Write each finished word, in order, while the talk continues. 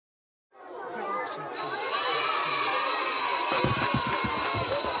Hello,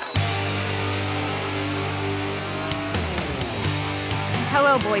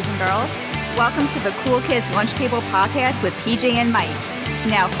 boys and girls. Welcome to the Cool Kids Lunch Table Podcast with PJ and Mike.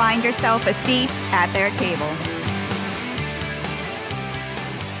 Now find yourself a seat at their table.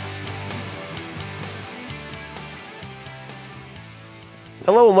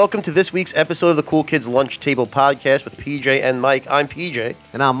 Hello and welcome to this week's episode of the Cool Kids Lunch Table Podcast with PJ and Mike. I'm PJ.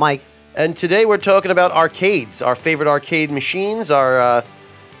 And I'm Mike. And today we're talking about arcades, our favorite arcade machines, the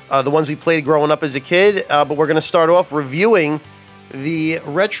ones we played growing up as a kid. But we're going to start off reviewing the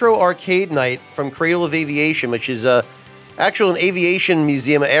Retro Arcade Night from Cradle of Aviation, which is actually an aviation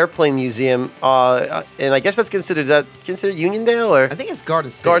museum, an airplane museum. And I guess that's considered Uniondale? Or I think it's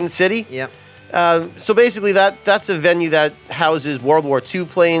Garden City. Garden City? Yep. So basically that's a venue that houses World War II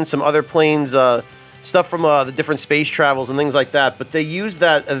planes, some other planes, stuff from the different space travels and things like that. But they use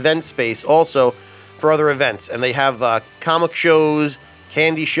that event space also for other events. And they have comic shows,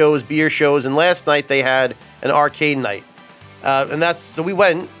 candy shows, beer shows. And last night they had an arcade night. So we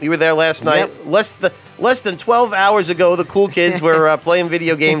were there last night. Yep. Less than 12 hours ago, the cool kids were playing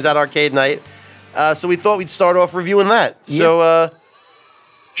video games at arcade night. So we thought we'd start off reviewing that. Yep. So,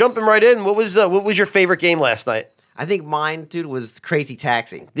 jumping right in, what was your favorite game last night? I think mine, dude, was Crazy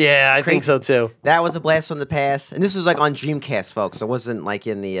Taxi. Yeah, I think so too. That was a blast from the past, and this was like on Dreamcast, folks. It wasn't like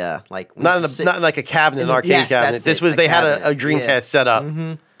in the not in like a cabinet, an arcade cabinet. This was they had a Dreamcast set up.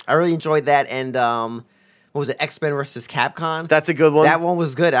 Mm-hmm. I really enjoyed that, and what was it? X-Men versus Capcom. That's a good one. That one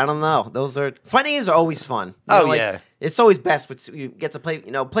was good. I don't know. Those are fighting games are always fun. Yeah. It's always best when you get to play.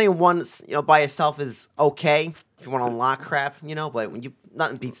 Playing one by yourself is okay if you want to unlock crap. But when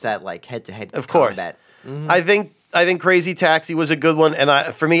nothing beats that like head-to-head of course. combat. Mm-hmm. I think Crazy Taxi was a good one,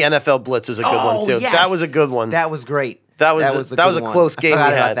 and for me, NFL Blitz was a good one too. Yes. That was a good one. That was great. That was a close game. I forgot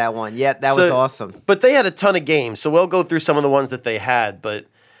we had about that one. Yeah, that was awesome. But they had a ton of games, so we'll go through some of the ones that they had. But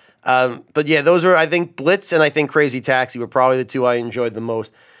yeah, those are I think Blitz and I think Crazy Taxi were probably the two I enjoyed the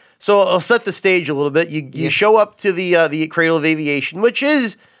most. So I'll set the stage a little bit. You show up to the Cradle of Aviation, which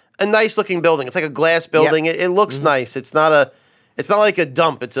is a nice looking building. It's like a glass building. Yep. It looks nice. It's not like a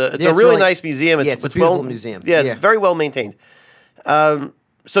dump. It's a really nice museum. It's a beautiful museum. Yeah, it's very well maintained.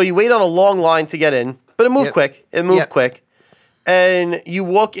 So you wait on a long line to get in, but it moved quick. It moved quick. And you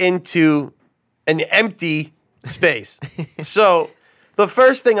walk into an empty space. So the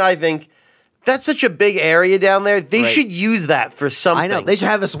first thing I think, that's such a big area down there. They should use that for something. I know. They should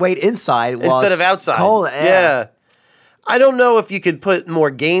have us wait inside instead of outside. Cold. Yeah. I don't know if you could put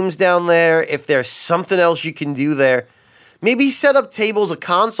more games down there, if there's something else you can do there. Maybe set up tables of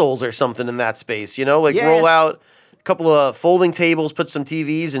consoles or something in that space, roll out a couple of folding tables, put some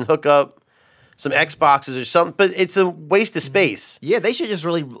TVs and hook up some Xboxes or something. But it's a waste of space. Yeah, they should just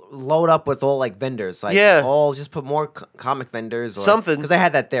really load up with all vendors. Just put more comic vendors or something. Because they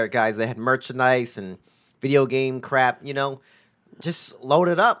had that there, guys. They had merchandise and video game crap, Just load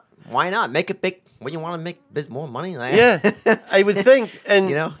it up. Why not? Make it big when you want to make more money. Yeah, I would think.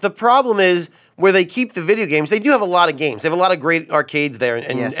 And the problem is where they keep the video games, they do have a lot of games. They have a lot of great arcades there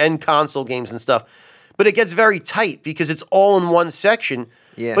and console games and stuff. But it gets very tight because it's all in one section.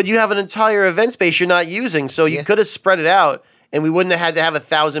 Yeah. But you have an entire event space you're not using. So you could have spread it out and we wouldn't have had to have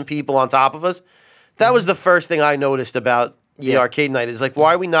 1,000 people on top of us. That was the first thing I noticed about the arcade night is like,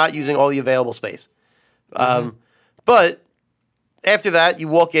 why are we not using all the available space? But after that, you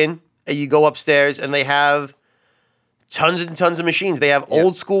walk in and you go upstairs and they have tons and tons of machines. They have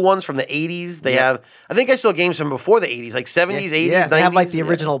old school ones from the 80s. They have, I think I saw games from before the 80s, like 70s, 80s, 90s. They have like the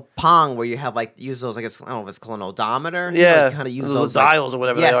original Pong where you have use those, I don't know if it's called an odometer. Yeah. You kind of use those dials or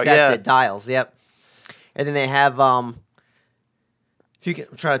whatever they are. Yes, that's it, dials, yep. And then they have, if you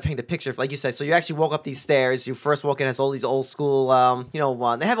can try to paint a picture, like you said, so you actually walk up these stairs. You first walk in, has all these old school,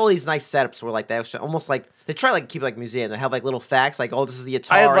 they have all these nice setups where they actually almost they try to keep it like museum. They have little facts like, this is the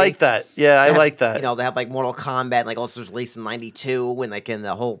Atari. I like that. Yeah, I like that. They have Mortal Kombat, this was released in '92, and in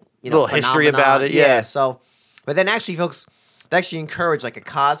the whole little history about it. Yeah. So, but then actually, folks, they actually encourage a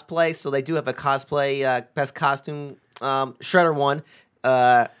cosplay. So they do have a cosplay best costume Shredder one.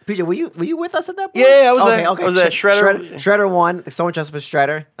 PJ, were you with us at that point? Yeah, I was there. Okay. Was that Shredder won. Someone dressed up as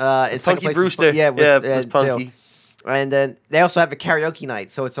Shredder. Punky Brewster. It was Punky. Too. And then they also have a karaoke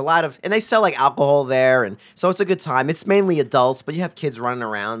night, so it's a lot of, and they sell alcohol there, and so it's a good time. It's mainly adults, but you have kids running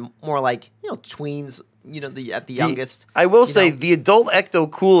around, more tweens, at the youngest. I will say the adult Ecto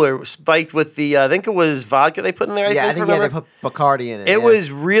Cooler spiked with the, I think it was vodka they put in there. I think they put Bacardi in it. It was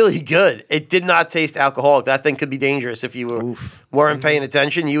really good. It did not taste alcoholic. That thing could be dangerous if you weren't paying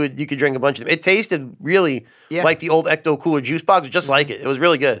attention. You could drink a bunch of them. It tasted really like the old Ecto Cooler juice box, just like it. It was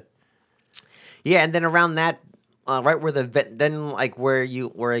really good. Yeah, and then around that, right where where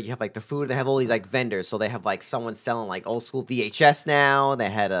you have like the food, they have all these like vendors. So they have like someone selling like old school VHS now. They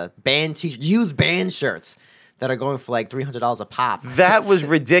had a used band shirts that are going for like $300 a pop. That was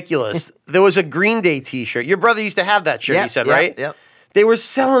ridiculous. There was a Green Day T-shirt. Your brother used to have that shirt. You said right? Yep. They were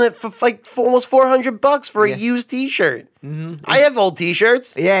selling it for almost $400 for a used T-shirt. Mm-hmm. I have old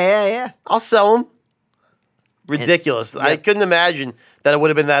T-shirts. Yeah. I'll sell them. Ridiculous. I couldn't imagine that it would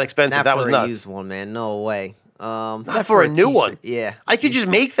have been that expensive. Not that was for nuts. a used one, man. No way. Not for a new one. Yeah. I could just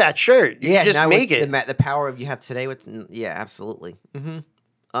make that shirt. You could just make it. The power you have today with absolutely.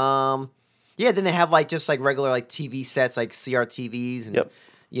 Mm-hmm. Yeah, then they have like just like regular like TV sets like CRTVs and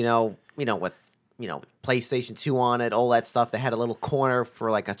with PlayStation 2 on it, all that stuff. They had a little corner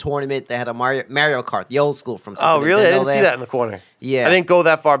for like a tournament. They had a Mario Kart, the old school from Super really? Nintendo I didn't see that in the corner. Yeah. I didn't go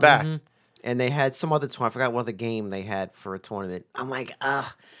that far back. Mm-hmm. And they had some other tournament. I forgot what other game they had for a tournament. I'm like, I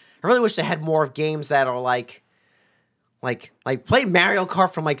really wish they had more of games that are like play Mario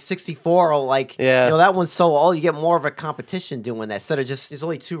Kart from like 64 or that one's so old. You get more of a competition doing that instead of just there's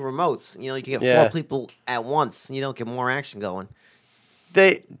only 2 remotes. You can get 4 people at once. Get more action going.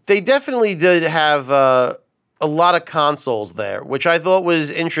 They definitely did have a lot of consoles there, which I thought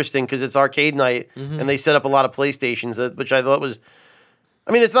was interesting because it's arcade night and they set up a lot of PlayStations, which I thought was.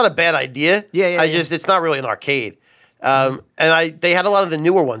 I mean, it's not a bad idea. It's not really an arcade. And they had a lot of the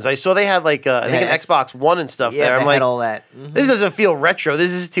newer ones. I saw they had like I think an Xbox One and stuff there. I'm they had all that. Mm-hmm. This doesn't feel retro.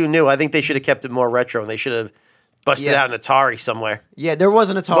 This is too new. I think they should have kept it more retro and they should have busted out an Atari somewhere. Yeah, there was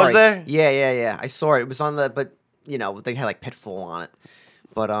an Atari. Was there? Yeah. I saw it. It was on they had like Pitfall on it.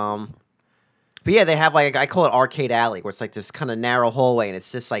 But yeah, they have like I call it Arcade Alley, where it's like this kind of narrow hallway, and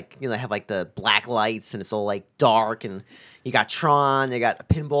it's just like they have like the black lights, and it's all like dark, and you got Tron, you got a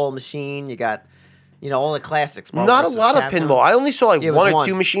pinball machine, you got all the classics. Not a lot of pinball. I only saw like one or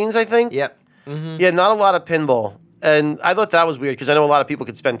 2 machines, I think. Yep. Mm-hmm. Yeah, not a lot of pinball, and I thought that was weird because I know a lot of people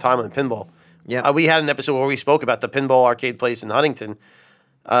could spend time on pinball. Yeah, we had an episode where we spoke about the pinball arcade place in Huntington.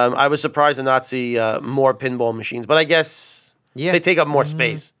 I was surprised to not see more pinball machines, but I guess they take up more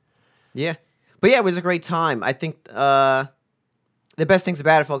space. Yeah. But yeah, it was a great time. I think the best things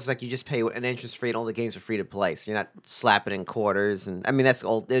about it, folks, is like you just pay an entrance fee and all the games are free to play. So you're not slapping in quarters. And I mean, that's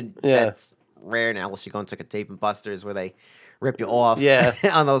old. That's rare now unless you go into like a Dave and Buster's where they rip you off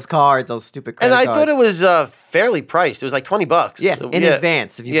on those cards, those stupid credit cards. And I thought it was fairly priced. It was like $20. Yeah, in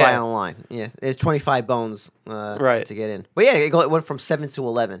advance if you buy online. Yeah, there's 25 bones to get in. But yeah, it went from 7 to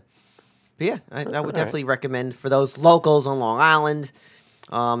 11. But yeah, I would definitely recommend for those locals on Long Island.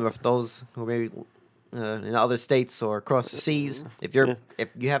 Or for those who maybe in other states or across the seas, if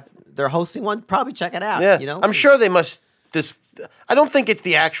they're hosting one, probably check it out. Yeah, I'm sure they must. I don't think it's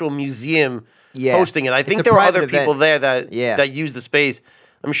the actual museum hosting it. I think there were other people there that use the space.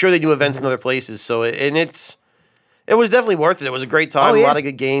 I'm sure they do events in other places. So it was definitely worth it. It was a great time. A lot of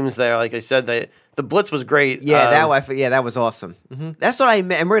good games there. Like I said, the Blitz was great. Yeah, that was awesome. Mm-hmm. That's what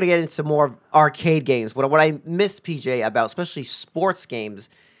and we're gonna get into more arcade games. What I miss, PJ, about especially sports games,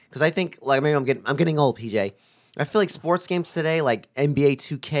 because I think like maybe I'm getting old, PJ. I feel like sports games today, like NBA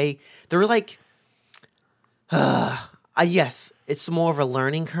 2K, they're like, yes, it's more of a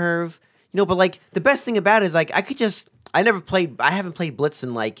learning curve, but like the best thing about it is like I haven't played Blitz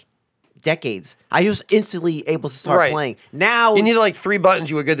in like decades. I was instantly able to start playing. Now you need like 3 buttons,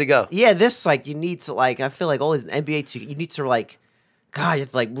 you were good to go. Yeah, this like you need to like I feel like all these NBA 2 you need to like you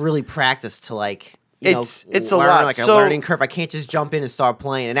have to like really practice to like it's learn, a lot. Like a learning curve. I can't just jump in and start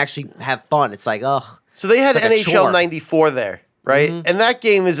playing and actually have fun. It's like So they had NHL 94 there, right? Mm-hmm. And that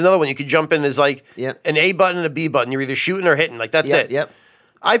game is another one you could jump in. There's like an A button and a B button. You're either shooting or hitting. Like that's it. Yep.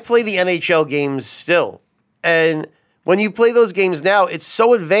 I play the NHL games still, and when you play those games now, it's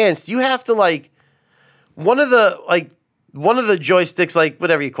so advanced. You have to like one of the joysticks, like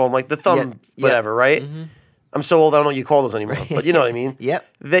whatever you call them, like the thumb, whatever, right? Mm-hmm. I'm so old, I don't know what you call those anymore, but you know what I mean. Yep.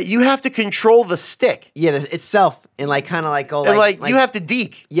 That you have to control the stick. Yeah, itself, and like kind of like go and like you have to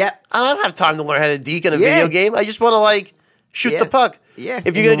deke. Yep. I don't have time to learn how to deke in a video game. I just want to like shoot the puck. Yeah.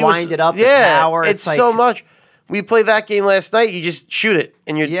 If you're gonna wind it up, the power, it's like, so much. We played that game last night. You just shoot it,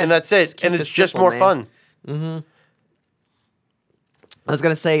 and and that's it, and it's just more fun. Mm-hmm. I was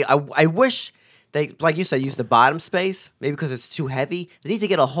gonna say, I wish they, like you said, use the bottom space. Maybe because it's too heavy. They need to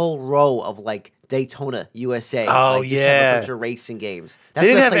get a whole row of like Daytona USA. Oh like, just have a bunch of racing games. They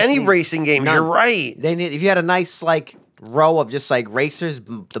didn't have any racing games. None. You're right. They need if you had a nice like row of just like racers,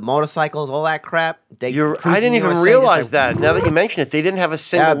 the motorcycles, all that crap. I didn't even realize that. Now that you mention it, they didn't have a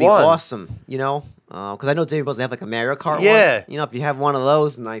single one. That'd be awesome. Because I know David Buzz, they have like a Mario Kart one. If you have one of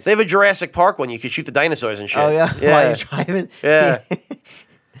those, nice. They have a Jurassic Park one. You could shoot the dinosaurs and shit. Oh, yeah? While you're driving? Yeah.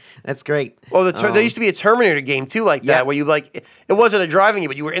 That's great. Well, there used to be a Terminator game too, like that, where you it wasn't a driving game,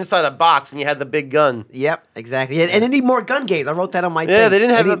 but you were inside a box and you had the big gun. Yep, exactly. And they need more gun games. I wrote that on my thing. Yeah, they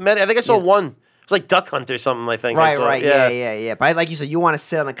didn't have many. I think I saw one. It's like Duck Hunt or something, I think. Right. Yeah. But like you said, you want to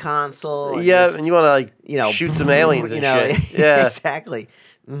sit on the console. And and you want to shoot some aliens and shit. Yeah, exactly.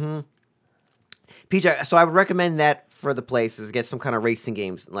 PJ, so I would recommend that for the places. Get some kind of racing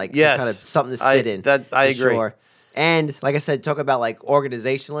games, some kind of something to sit in. I agree. Sure. And like I said, talk about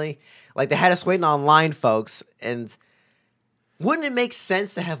organizationally. They had us waiting on line, folks, and wouldn't it make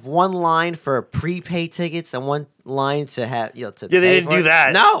sense to have one line for prepaid tickets and one line to have to? Yeah, they didn't do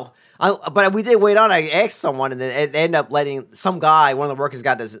that. No. But we did wait on. I asked someone, and then it ended up letting some guy, one of the workers,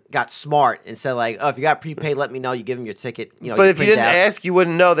 got smart and said if you got prepaid, let me know. You give him your ticket. But if you didn't ask, you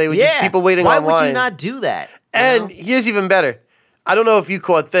wouldn't know. They would just people waiting online. Why would you not do that? And here's even better. I don't know if you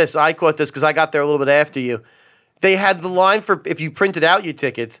caught this. I caught this because I got there a little bit after you. They had the line for if you printed out your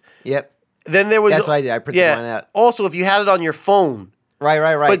tickets. Yep. Then there was. That's what I did. I printed mine out. Also, if you had it on your phone.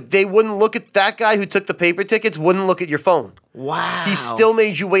 Right. But they wouldn't look at that guy who took the paper tickets. Wouldn't look at your phone. Wow. He still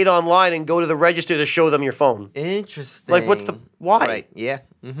made you wait online and go to the register to show them your phone. Interesting. What's the why? Right. Yeah.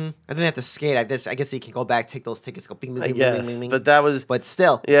 And then they have to skate. I guess you can go back, take those tickets, go bing, bing, bing, bing, bing, bing. But that was. But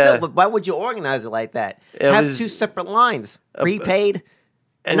still. Yeah. But why would you organize it like that? Have two separate lines, prepaid.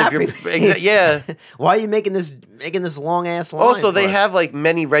 And not yeah. Why are you making this long ass line? Also, they have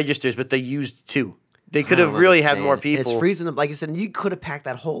many registers, but they used two. They could have really had more people. And it's freezing them. Like you said, you could have packed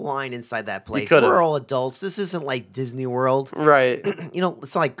that whole line inside that place. We're all adults. This isn't like Disney World. Right.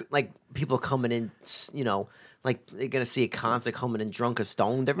 It's not like people coming in, like they're going to see a concert coming in drunk or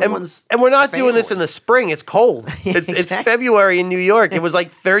stoned. Everyone's and we're not doing this in the spring. It's cold. It's February in New York. It was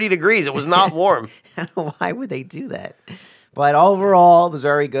 30 degrees. It was not warm. I don't know why would they do that. But overall, it was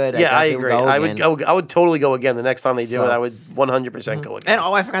very good. Yeah, I agree. I would totally go again. The next time they do it, I would 100% go again. And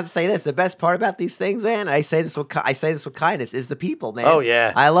I forgot to say this. The best part about these things, man, I say this with kindness, is the people, man. Oh,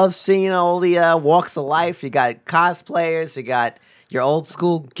 yeah. I love seeing all the walks of life. You got cosplayers. You got your old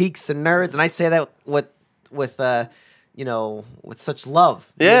school geeks and nerds. And I say that with such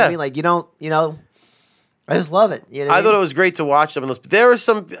love. You know what I mean? You don't, I just love it. You know I thought it was great to watch them. There were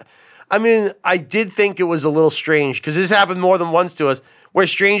some... I mean, I did think it was a little strange because this happened more than once to us where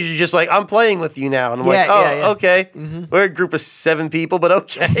strangers are just I'm playing with you now. And I'm okay. Mm-hmm. We're a group of 7 people, but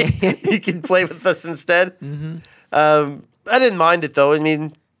okay. You can play with us instead. Mm-hmm. I didn't mind it, though. I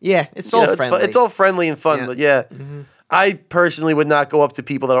mean... Yeah, it's all friendly. It's all friendly and fun, but Mm-hmm. I personally would not go up to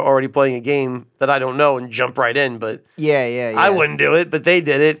people that are already playing a game that I don't know and jump right in, but... Yeah. I wouldn't do it, but they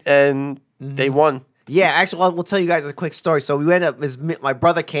did it, and they won. Yeah, actually, we'll tell you guys a quick story. So we ended up, my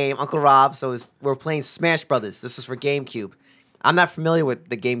brother came, Uncle Rob, we were playing Smash Brothers. This was for GameCube. I'm not familiar with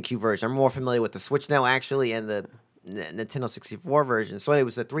the GameCube version. I'm more familiar with the Switch now, actually, and the Nintendo 64 version. So it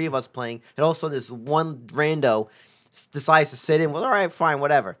was the 3 of us playing, and all of a sudden this one rando decides to sit in. Well, all right, fine,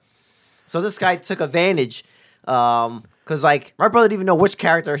 whatever. So this guy took advantage, because my brother didn't even know which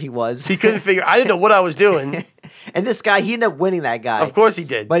character he was. He couldn't figure. I didn't know what I was doing. And this guy, he ended up winning that guy. Of course he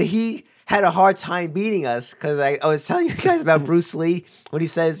did. But he had a hard time beating us because I was telling you guys about Bruce Lee when he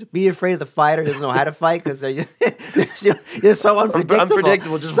says, "Be afraid of the fighter who doesn't know how to fight because they're so unpredictable."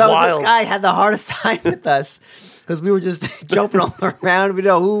 Unpredictable, just so wild. This guy had the hardest time with us because we were just jumping all around. We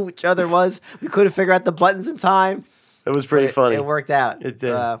didn't know who each other was. We couldn't figure out the buttons in time. It was pretty funny. It worked out. It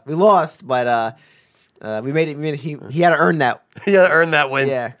did. We lost, but we made it. He had to earn that. He had to earn that win.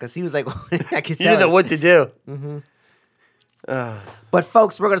 Yeah, because he was like, I could tell. He didn't know what to do. Mm-hmm. But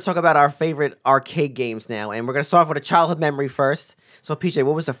folks, we're going to talk about our favorite arcade games now, and we're going to start off with a childhood memory first. So, PJ,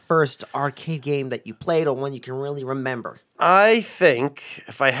 what was the first arcade game that you played or one you can really remember? I think,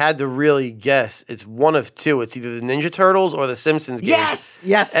 if I had to really guess, it's one of two. It's either the Ninja Turtles or the Simpsons game. Yes.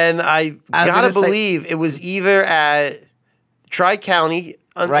 And I gotta believe it was either at Tri-County,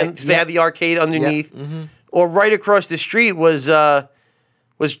 because they had the arcade underneath, or right across the street was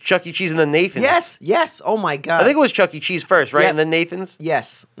Chuck E. Cheese and the Nathans. Yes. Oh, my God. I think it was Chuck E. Cheese first, right? And then Nathan's?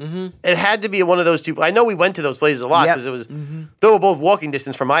 Yes. Mm-hmm. It had to be one of those two. I know we went to those places a lot because it was they were both walking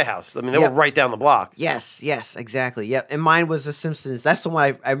distance from my house. I mean, they were right down the block. Yes, exactly. Yep. And mine was The Simpsons. That's the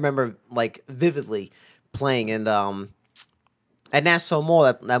one I remember vividly playing. And at Nassau Mall,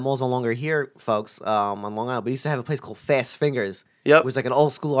 that mall's no longer here, folks, on Long Island. But we used to have a place called Fast Fingers. Yep. It was like an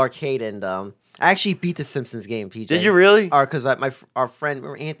old school arcade, and I actually beat the Simpsons game, PJ. Did you really? Because our friend,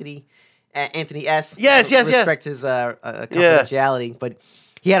 remember Anthony S? Yes. Respect his confidentiality, but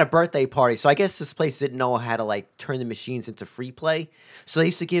he had a birthday party, so I guess this place didn't know how to turn the machines into free play. So they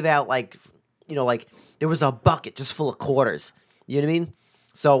used to give out there was a bucket just full of quarters. You know what I mean?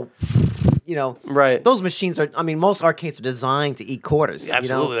 So right. Those machines are. I mean, most arcades are designed to eat quarters.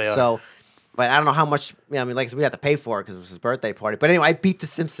 Absolutely, they are. So. But I don't know how much. I mean, like I said, we had to pay for it because it was his birthday party. But anyway, I beat The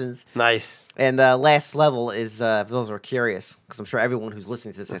Simpsons. Nice. And the last level is, for those who are curious, because I'm sure everyone who's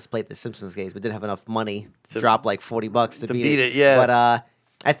listening to this has played The Simpsons games, but didn't have enough money to drop like $40 to beat it. Yeah. But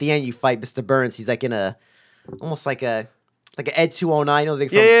at the end, you fight Mr. Burns. He's like in almost like a Ed 209,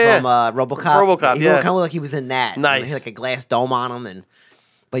 from RoboCop. RoboCop, He kind of looked like he was in that. Nice. He had like a glass dome on him,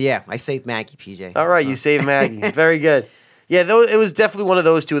 but yeah, I saved Maggie, PJ. All right, you saved Maggie. Very good. Yeah, it was definitely one of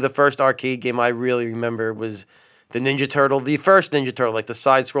those two. The first arcade game I really remember was the Ninja Turtle, the first Ninja Turtle, like the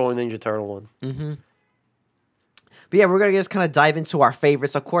side-scrolling Ninja Turtle one. Mm-hmm. But yeah, we're going to just kind of dive into our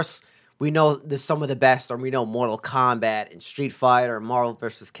favorites. Of course, we know there's some of the best, or we know Mortal Kombat and Street Fighter, Marvel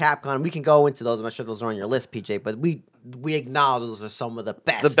vs. Capcom. We can go into those. I'm not sure those are on your list, PJ, but we acknowledge those are some of the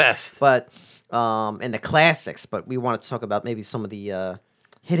best. The best. But, and the classics, but we want to talk about maybe some of the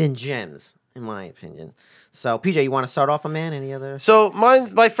hidden gems, in my opinion. So, PJ, you want to start off, man? Any other? So,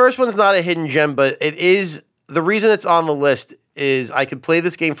 my first one's not a hidden gem, but it is. The reason it's on the list is I could play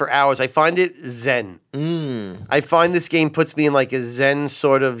this game for hours. I find it zen. I find this game puts me in like a zen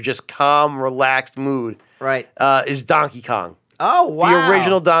sort of just calm, relaxed mood. Right. Is Donkey Kong. Oh, wow. The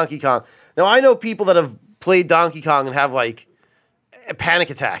original Donkey Kong. Now, I know people that have played Donkey Kong and have like panic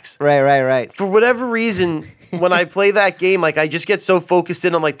attacks. Right. For whatever reason, when I play that game, like I just get so focused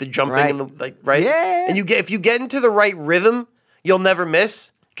in on like the jumping and the right. Yeah. And if you get into the right rhythm, you'll never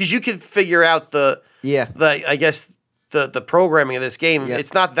miss because you can figure out the programming of this game. Yep.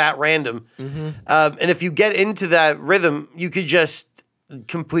 It's not that random. Mm-hmm. And if you get into that rhythm, you could just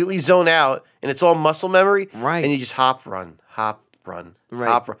completely zone out, and it's all muscle memory. Right. And you just hop, run, hop, run. Right.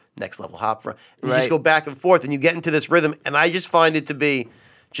 Hop, run, next level, hop, run. And you just go back and forth, and you get into this rhythm, and I just find it to be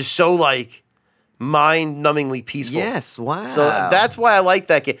just so, like, mind-numbingly peaceful. Yes, wow. So that's why I like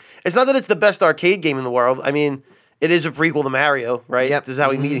that game. It's not that it's the best arcade game in the world. I mean, it is a prequel to Mario, right? Yep. This is how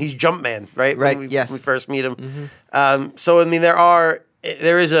we meet him. He's Jumpman, right? Right, When yes. we first meet him. So, I mean,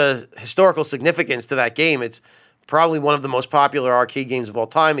 there is a historical significance to that game. It's probably one of the most popular arcade games of all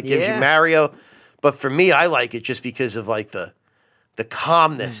time. It gives you Mario. But for me, I like it just because of, like, the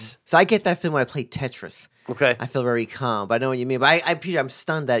calmness. So I get that feeling when I play Tetris. Okay. I feel very calm, but I know what you mean. But I'm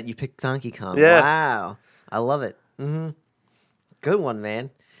stunned that you picked Donkey Kong. Yeah. Wow. I love it. Mm-hmm. Good one, man.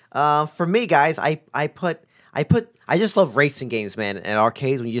 For me, guys, I just love racing games, man, at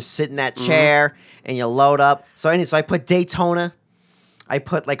arcades when you just sit in that chair and you load up. So I put Daytona. I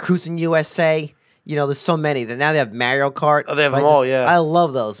put like Cruising USA. There's so many. Now they have Mario Kart. Oh, they have them all, yeah. I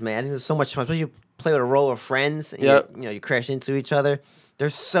love those, man. There's so much fun. Especially you play with a row of friends and you crash into each other. They're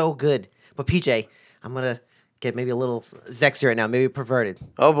so good. But PJ, I'm going to get maybe a little sexy right now, maybe perverted.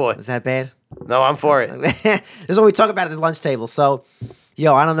 Oh, boy. Is that bad? No, I'm for it. This is what we talk about at the lunch table. So,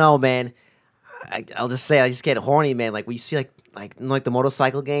 I don't know, man. I'll just say I just get horny, man. Like when you see like the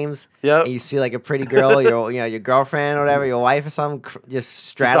motorcycle games, Yep. and you see like a pretty girl, your girlfriend or whatever, your wife or something, just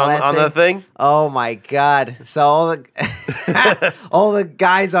straddle Just on the thing. Oh my god! So all the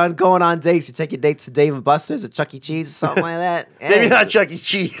guys going on dates. You take your dates to Dave and Buster's or Chuck E. Cheese or something like that. Maybe not Chuck E.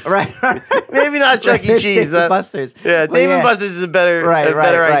 Cheese. Right. Maybe not Chuck E. Cheese. Dave and Buster's. Yeah, Dave and Buster's is a better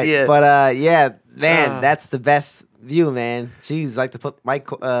idea. But man, that's the best view, man. Jeez, I like to put my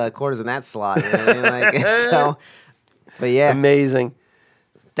quarters in that slot. You know what I mean? So, but yeah, amazing.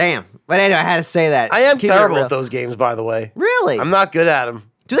 Damn. But anyway, I had to say that. I am terrible at those games, by the way. Really? I'm not good at them.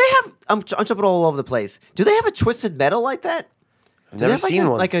 Do they have? I'm jumping all over the place. Do they have a Twisted Metal like that? I've never seen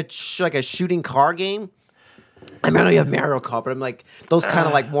one. Like a shooting car game. I mean, I know you have Mario Kart, but I'm like those kind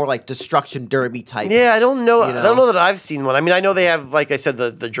of like more like destruction derby type. Yeah, I don't know. I don't know that I've seen one. I mean, I know they have, like I said,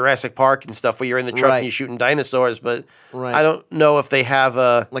 the Jurassic Park and stuff where you're in the truck and you're shooting dinosaurs, but I don't know if they have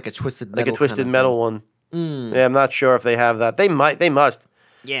like a Twisted Metal, one. Yeah, I'm not sure if they have that. They must.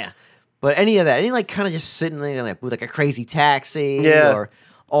 Yeah, but any of that, any like kind of just sitting there like with like a Crazy Taxi, or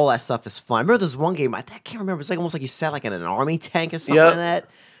all that stuff is fun. I remember there's one game I can't remember. It's like almost like you sat like in an army tank or something like that.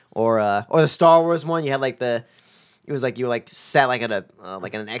 Or the Star Wars one, you had like it was like you were like sat like at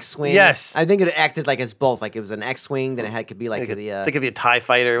like in an X-wing. Yes, I think it acted like as both. Like it was an X-wing, then it could be like it could be a TIE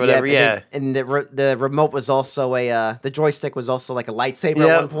fighter or whatever. Yeah, and the remote was also the joystick was also like a lightsaber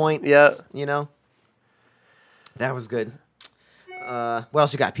at one point. Yeah, that was good. What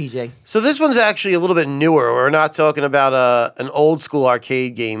else you got, PJ? So this one's actually a little bit newer. We're not talking about an old school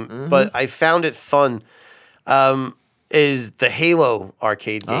arcade game, but I found it fun. Is the Halo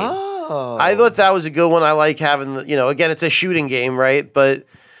arcade game. Oh. I thought that was a good one. I like having again, it's a shooting game, right? But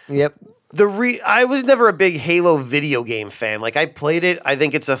I was never a big Halo video game fan. Like I played it. I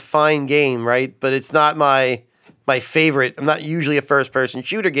think it's a fine game, right? But it's not my my favorite. I'm not usually a first-person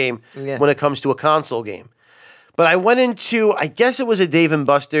shooter game when it comes to a console game. But I went into, I guess it was a Dave &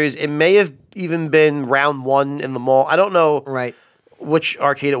 Buster's. It may have even been round 1 in the mall. I don't know which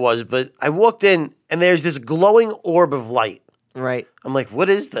arcade it was, but I walked in, and there's this glowing orb of light. Right. I'm like, what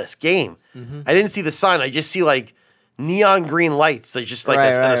is this game? I didn't see the sign. I just see, like, neon green lights. So just like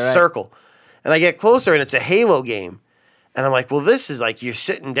in a circle. And I get closer, and it's a Halo game. And I'm like, well, this is like you're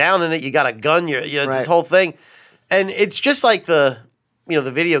sitting down in it. You got a gun. It's this whole thing. And it's just like the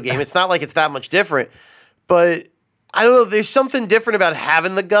video game. It's not like it's that much different. But I don't know. There's something different about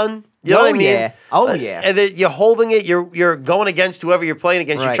having the gun. You know what I mean? Yeah. Oh, yeah. And then you're holding it. You're going against whoever you're playing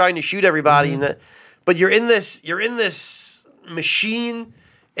against. You're trying to shoot everybody. But you're in this machine.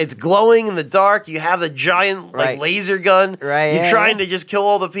 It's glowing in the dark. You have the giant laser gun. Right. You're trying to just kill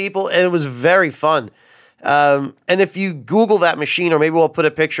all the people. And it was very fun. And if you Google that machine, or maybe we'll put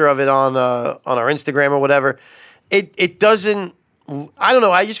a picture of it on our Instagram or whatever, it doesn't. I don't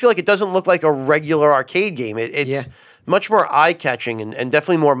know. I just feel like it doesn't look like a regular arcade game. It's much more eye-catching and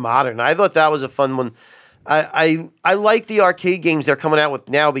definitely more modern. I thought that was a fun one. I like the arcade games they're coming out with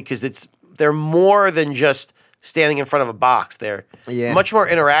now because they're more than just standing in front of a box. They're much more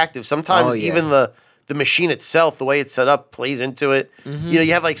interactive. Sometimes even the machine itself, the way it's set up, plays into it.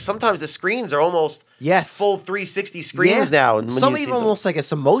 You have sometimes the screens are almost full 360 screens now. And some even almost like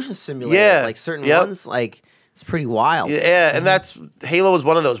a motion simulator. Yeah. Like certain ones, it's pretty wild. Yeah, and that's Halo is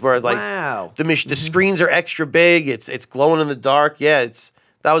one of those where the screens are extra big. It's glowing in the dark. Yeah,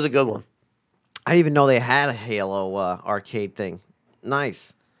 that was a good one. I didn't even know they had a Halo arcade thing.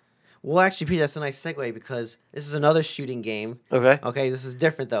 Nice. Well, actually, Pete, that's a nice segue because this is another shooting game. Okay, this is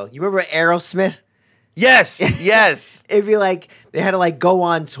different though. You remember Aerosmith? Yes. It'd be like they had to go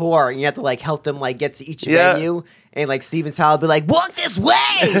on tour, and you had to help them get to each venue, and Steven Tyler would be like, "Walk this way,"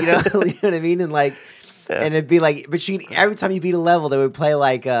 you know what I mean, and and it'd be between every time you beat a level, they would play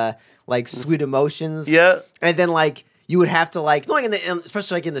Sweet Emotions, and then you would have to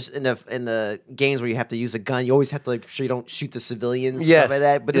especially in the games where you have to use a gun, you always have to make sure you don't shoot the civilians, stuff like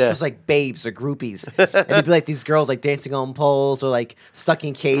that. But this was babes or groupies, and it'd be these girls dancing on poles or stuck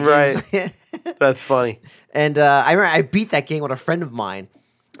in cages. Right. That's funny. And I remember I beat that game with a friend of mine.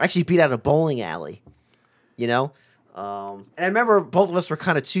 I actually beat out a bowling alley, and I remember both of us were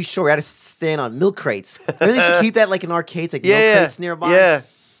kind of too short. We had to stand on milk crates. They used to keep that in arcades, milk crates nearby. Yeah.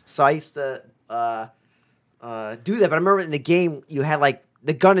 So I used to do that. But I remember in the game, you had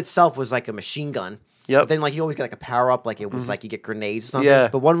the gun itself was a machine gun. Yep. But then you always get a power up, it was you get grenades or something. Yeah.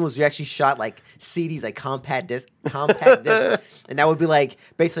 But one was you actually shot CDs, compact disc, and that would be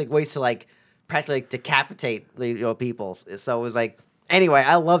basically ways to practically decapitate people. So it was anyway,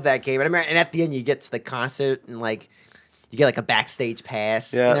 I love that game. And at the end you get to the concert and you get a backstage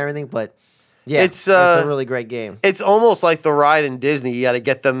pass and everything. But yeah, it's a really great game. It's almost like the ride in Disney. You got to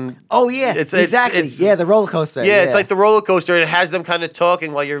get them. Oh yeah, exactly. The roller coaster. Yeah, it's like the roller coaster, and it has them kind of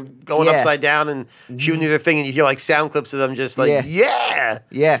talking while you're going upside down and shooting their thing, and you hear sound clips of them just yeah.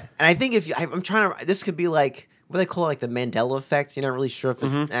 And I think I'm trying to, this could be what they call the Mandela effect. You're not really sure if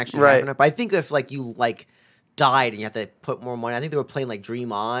it actually happened, but I think if you died and you have to put more money. I think they were playing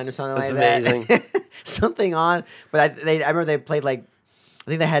Dream On or something That's that. amazing. Something on, but I remember they played I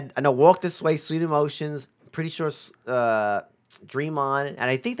think they had Walk This Way, Sweet Emotions. Pretty sure Dream On, and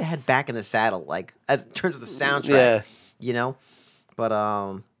I think they had Back in the Saddle. In terms of the soundtrack, But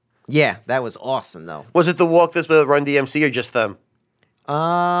that was awesome though. Was it the Walk This Way with Run DMC or just them?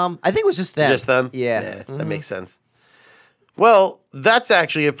 I think it was just them. Just them. Yeah. That makes sense. Well, that's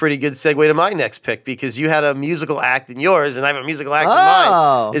actually a pretty good segue to my next pick because you had a musical act in yours, and I have a musical act in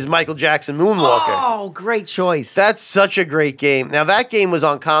mine. Is Michael Jackson Moonwalker. Oh, great choice. That's such a great game. Now, that game was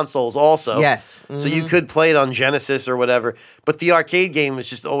on consoles also. Yes. So you could play it on Genesis or whatever, but the arcade game is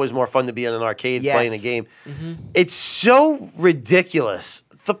just always more fun to be in an arcade playing a game. It's so ridiculous.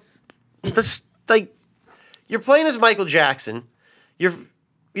 You're playing as Michael Jackson.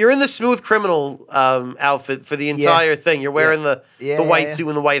 You're in the Smooth Criminal outfit for the entire thing. You're wearing the white suit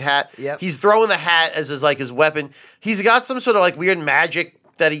and the white hat. Yep. He's throwing the hat as his weapon. He's got some sort of weird magic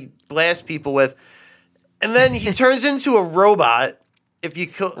that he blasts people with. And then he turns into a robot if you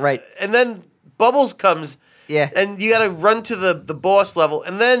kill. Right. And then Bubbles comes. Yeah. And you got to run to the boss level.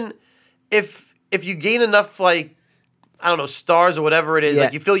 And then if you gain enough stars or whatever it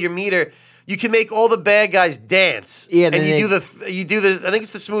is, you fill your meter, you can make all the bad guys dance. Yeah, and you do the I think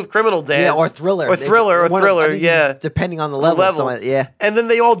it's the Smooth Criminal dance. Yeah, or Thriller. Depending on the level. And then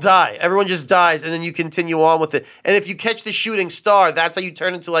they all die. Everyone just dies, and then you continue on with it. And if you catch the shooting star, that's how you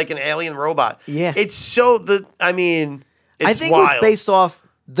turn into an alien robot. Yeah. It's so I think wild. It was based off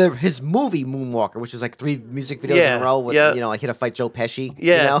his movie Moonwalker, which was like 3 music videos in a row with like he had to fight Joe Pesci.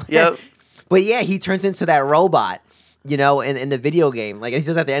 Yeah, But yeah, he turns into that robot, in the video game. Like he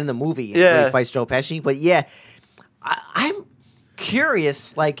does at the end of the movie where he fights Joe Pesci. But yeah, I'm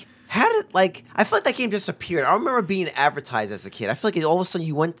curious, like. How did I feel like that game just appeared. I remember being advertised as a kid. I feel like all of a sudden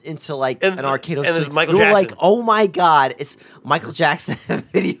you went into an arcade and there's Michael you were Jackson. like, oh my god, it's Michael Jackson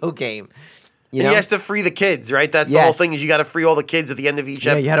video game. And he has to free the kids, right? That's the whole thing. Is you got to free all the kids at the end of each.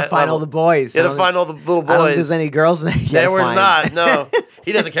 Yeah, you had to find all the boys. You had to find all the little boys. I don't think there's any girls in there. There was not. No,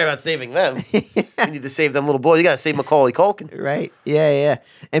 he doesn't care about saving them. You need to save them little boys. You got to save Macaulay Culkin, right? Yeah.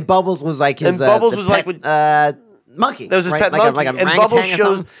 And Bubbles was like his. And Bubbles was pet, like monkey. There was his pet monkey, and Bubbles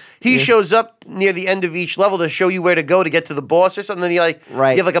shows up near the end of each level to show you where to go to get to the boss or something. Then you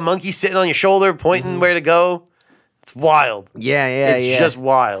have like a monkey sitting on your shoulder pointing where to go. It's wild. Yeah. It's just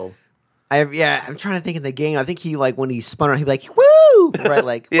wild. I'm trying to think of the game. I think he when he spun around, he'd be like, "Woo!" Right,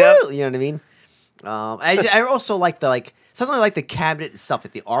 like, "Woo!" You know what I mean? I also like something like the cabinet itself,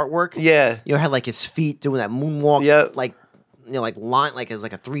 like the artwork. Yeah, it had like his feet doing that moonwalk. Yeah, like line, like it was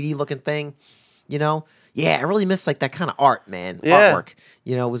like a 3D looking thing. Yeah, I really miss like that kind of art, man. Yeah. Artwork.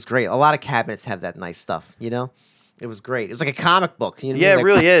 It was great. A lot of cabinets have that nice stuff. It was great. It was like a comic book. You know what I mean? It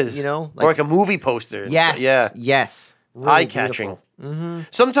really is. Or like a movie poster. Yes. Really eye-catching. Mm-hmm.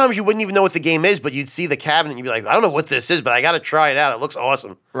 Sometimes you wouldn't even know what the game is, but you'd see the cabinet and you'd be like, I don't know what this is, but I got to try it out. It looks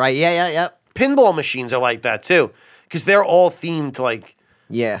awesome. Right, yeah. Pinball machines are like that, too, because they're all themed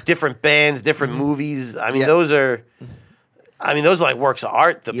to, different bands, different movies. I mean, those are like works of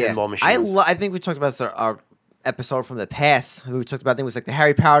art, the pinball machines. I think we talked about this our episode from the past. We talked about, I think it was like the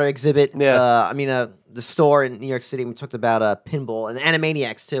Harry Potter exhibit. Yeah. The store in New York City. We talked about pinball and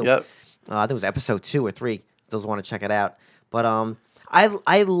Animaniacs, too. Yep. I think it was episode 2 or 3. Those want to check it out. But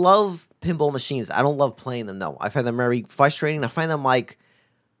I love pinball machines. I don't love playing them though. I find them very frustrating. I find them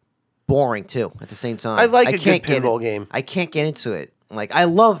boring too. At the same time, I like a good pinball game. I can't get into it. Like I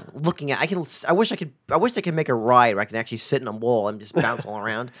love looking at. I wish they could make a ride where I can actually sit in a wall and just bounce all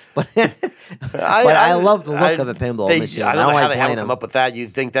around. But I love the look of a pinball machine. I don't know how they haven't come up with that.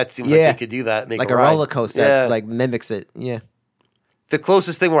 You'd think that seems like they could do that. Make like a roller coaster that mimics it. Yeah. The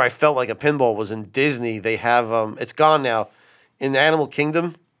closest thing where I felt like a pinball was in Disney. They have it's gone now. In Animal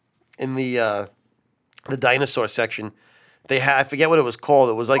Kingdom, in the dinosaur section, they had, I forget what it was called.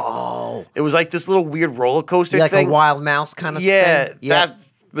 It was like this little weird roller coaster like thing. Like a wild mouse kind of thing? Yeah.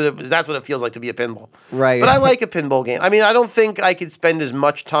 That's what it feels like to be a pinball. Right. But I like a pinball game. I mean, I don't think I could spend as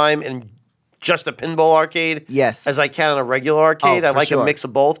much time in just a pinball arcade as I can in a regular arcade. I like a mix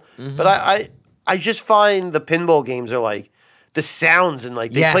of both. Mm-hmm. But I just find the pinball games are like the sounds and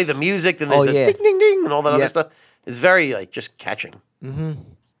like they play the music and there's the ding ding ding and all that other stuff. It's very like just catching. Mm-hmm.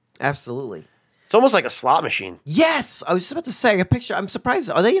 Absolutely. It's almost like a slot machine. Yes, I was just about to say a picture. I'm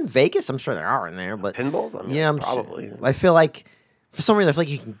surprised. Are they in Vegas? I'm sure there are in there, but pinballs. I mean, probably. Sure. I feel like for some reason I feel like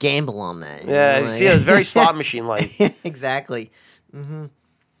you can gamble on that. It feels very slot machine like. Exactly.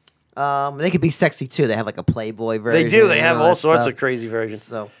 Mm-hmm. They could be sexy too. They have like a Playboy version. They do. They have all sorts of crazy versions.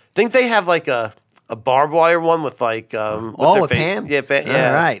 So think they have like a barbed wire one with like what's her with face? Pam? Yeah.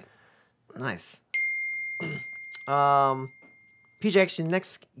 All right. Nice. PJ, actually,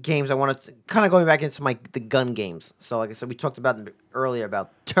 next games I wanted to kind of going back into the gun games. So, like I said, we talked about earlier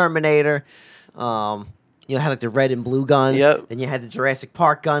about Terminator. Had like the red and blue gun. Yep. Then you had the Jurassic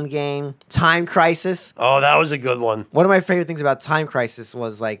Park gun game. Time Crisis. Oh, that was a good one. One of my favorite things about Time Crisis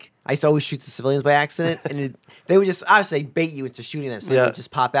was like I used to always shoot the civilians by accident, and they would just obviously bait you into shooting them, so they would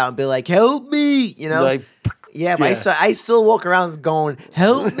just pop out and be like, "Help me!" Like, yeah, but I still walk around going,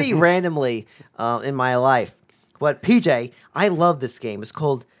 "Help me!" randomly in my life. But PJ, I love this game. It's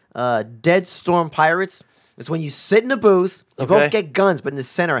called Dead Storm Pirates. It's when you sit in a booth, you both get guns, but in the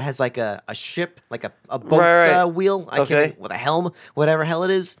center it has like a ship, like a boat wheel, with a helm, whatever hell it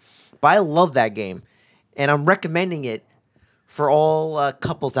is. But I love that game, and I'm recommending it for all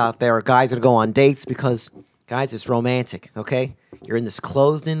couples out there or guys that go on dates because, guys, it's romantic, okay? You're in this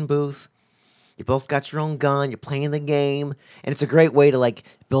closed-in booth. You both got your own gun. You're playing the game, and it's a great way to like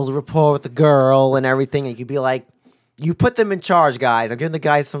build a rapport with the girl and everything. And you could be like, you put them in charge, guys. I'm giving the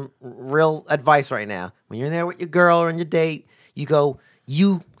guys some real advice right now. When you're there with your girl or on your date, you go,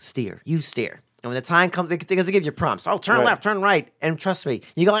 you steer. And when the time comes, they're going to give you prompts. Oh, turn left, turn right. And trust me,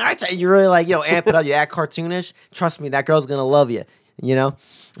 you go, all right, you really like, amp it up. You act cartoonish. Trust me, that girl's going to love you.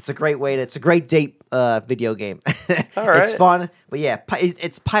 It's a great way it's a great date video game. All right. It's fun. But yeah,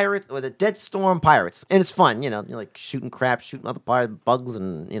 it's Pirates, or the Dead Storm Pirates. And it's fun, you're like shooting crap, shooting other bugs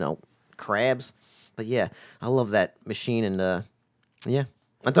and, crabs. But yeah, I love that machine and, yeah,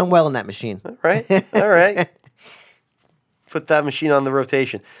 I've done well in that machine. All right. Put that machine on the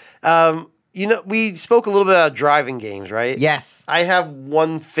rotation. We spoke a little bit about driving games, right? Yes. I have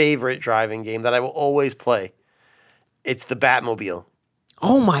one favorite driving game that I will always play. It's the Batmobile.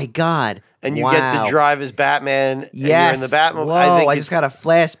 Oh my God. And you get to drive as Batman. Yes. And you're in the Batmobile. Whoa, I just got a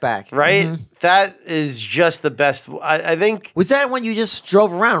flashback. Right? Mm-hmm. That is just the best. I think. Was that when you just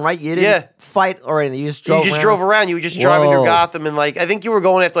drove around, right? You didn't fight or anything. You just drove around. You just drove around. You were just driving through Gotham. And I think you were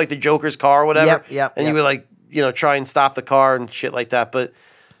going after the Joker's car or whatever. Yep. And you would try and stop the car and shit like that. But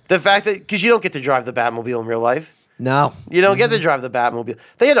the fact that, because you don't get to drive the Batmobile in real life. No. You don't get to drive the Batmobile.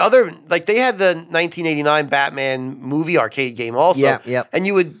 They had they had the 1989 Batman movie arcade game also. Yeah. And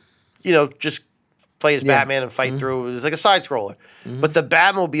you would, just play as Batman and fight through. It was like a side scroller. But the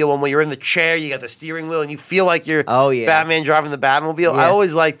Batmobile one, when you're in the chair, you got the steering wheel, and you feel like you're Batman driving the Batmobile. I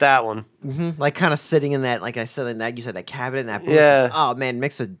always liked that one. Like kind of sitting in that, like I said, that cabinet in that booth. Yeah. Oh man, it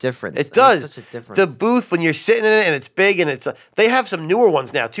makes a difference. It does. Makes such a difference. The booth, when you're sitting in it and it's big and they have some newer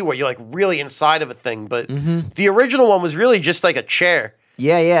ones now too, where you're really inside of a thing. But the original one was really just like a chair.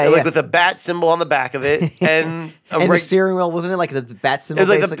 Yeah. With a bat symbol on the back of it and the steering wheel, wasn't it like the bat symbol? It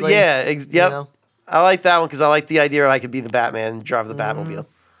was basically? Yep. I like that one because I like the idea I could be the Batman and drive the Batmobile.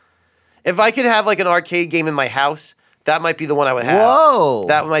 If I could have an arcade game in my house, that might be the one I would have. Whoa!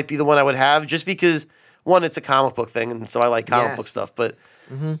 That might be the one I would have just because, one, it's a comic book thing, and so I like comic book stuff. But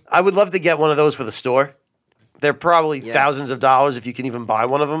I would love to get one of those for the store. They're probably thousands of dollars if you can even buy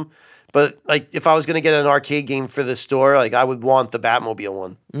one of them. But if I was going to get an arcade game for the store, I would want the Batmobile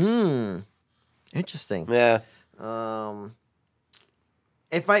one. Interesting. Yeah.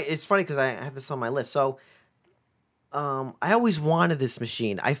 It's funny because I have this on my list. So, I always wanted this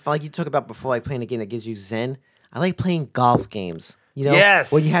machine. I feel like you talk about before, playing a game that gives you zen. I like playing golf games.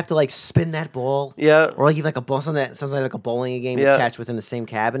 Yes. When you have to spin that ball. Yeah. Or even a ball, sometimes like a bowling game attached within the same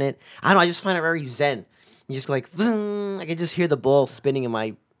cabinet. I don't know. I just find it very zen. You just go I can just hear the ball spinning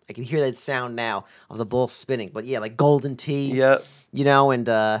I can hear that sound now of the ball spinning. But yeah, Golden Tee. Yeah. And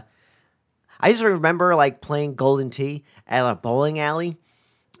I just remember playing Golden Tee at a bowling alley.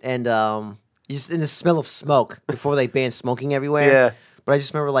 And just in the smell of smoke before they banned smoking everywhere. Yeah. But I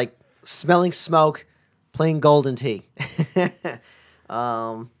just remember smelling smoke, playing Golden Tee. But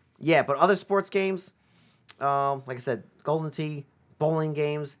other sports games, like I said, Golden Tee, bowling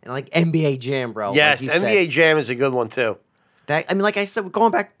games, and NBA Jam, bro. Yes, NBA Jam is a good one too. Like I said,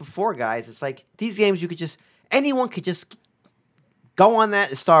 going back before, guys, it's these games anyone could just go on that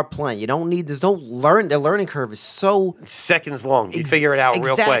and start playing. You don't need. There's no the learning curve is so seconds long. You figure it out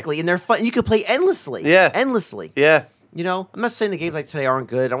real quick. Exactly, and they're fun. You could play endlessly. Yeah, endlessly. Yeah. I'm not saying the games today aren't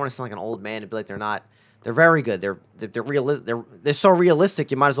good. I don't want to sound like an old man and be like they're not. They're very good. They're realistic. They're so realistic.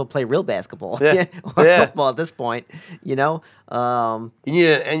 You might as well play real basketball or football at this point. You need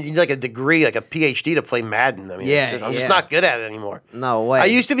a degree, a PhD to play Madden. I'm just not good at it anymore. No way. I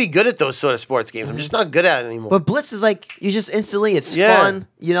used to be good at those sort of sports games. I'm just not good at it anymore. But Blitz is you just instantly. It's fun.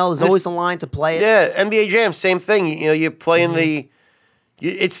 There's always a line to play it. Yeah, NBA Jam, same thing. You're playing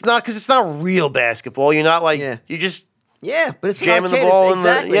it's not because it's not real basketball. You're not you just. Yeah, but it's jamming the ball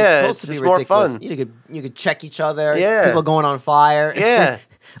exactly. It's just more fun. You could check each other. Yeah, people going on fire. Yeah,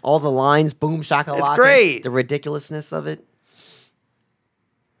 all the lines, boom, shakalaka. It's great. The ridiculousness of it.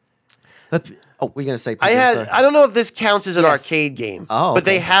 But we're gonna say I don't know if this counts as an arcade game. Oh, but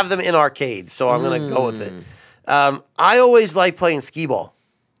they have them in arcades, so I'm gonna go with it. I always like playing skee ball.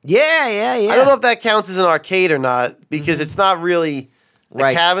 Yeah. I don't know if that counts as an arcade or not because it's not really.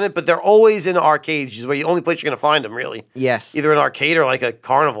 Cabinet, but they're always in arcades, which is where the only place you're going to find them, really. Yes. Either an arcade or a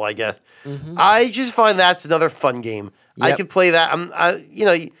carnival, I guess. I just find that's another fun game. Yep. I could play that.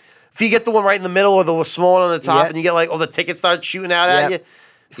 If you get the one right in the middle or the small one on the top and you get all the tickets start shooting out at you, it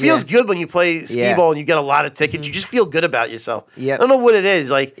feels good when you play skee ball and you get a lot of tickets. You just feel good about yourself. I don't know what it is.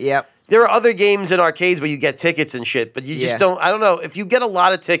 There are other games in arcades where you get tickets and shit, but you just don't. I don't know. If you get a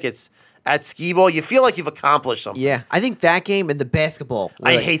lot of tickets at skee ball, you feel like you've accomplished something. Yeah, I think that game and the basketball.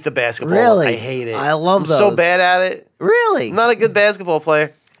 I hate the basketball. Really? I hate it. I love those. I'm so bad at it. Really? I'm not a good basketball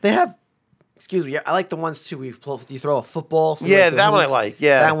player. They have, excuse me, I like the ones too where you throw a football. Yeah, that one I like.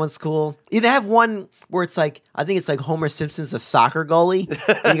 Yeah. That one's cool. They have one where it's I think it's Homer Simpson's a soccer goalie.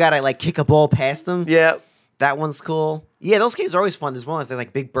 You gotta kick a ball past him. Yeah. That one's cool. Yeah, those games are always fun. There's one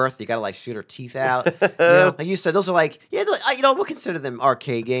that's Big Bertha. You gotta shoot her teeth out. Like you said, those are we'll consider them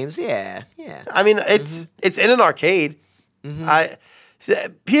arcade games. Yeah. I mean, it's in an arcade.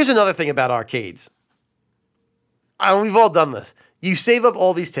 Here's another thing about arcades. We've all done this. You save up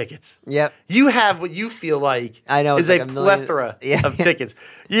all these tickets. Yep. You have what you feel like I know, is a plethora of tickets.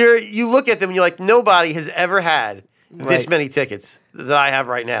 You look at them and you're like, nobody has ever had this many tickets that I have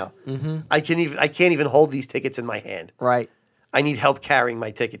right now. I can't even hold these tickets in my hand. Right. I need help carrying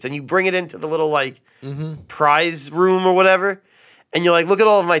my tickets. And you bring it into the little like prize room or whatever. And you're like, look at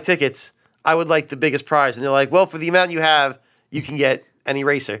all of my tickets. I would like the biggest prize. And they're like, well, for the amount you have, you can get an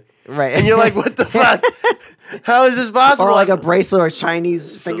eraser. Right. And you're like, what the fuck? How is this possible? Or like a bracelet or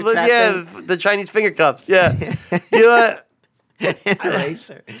Chinese finger cups. Yeah, the Chinese finger cups. Yeah. You're like,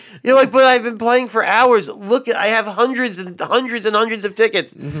 eraser. You're like, but I've been playing for hours. Look, I have hundreds and hundreds and hundreds of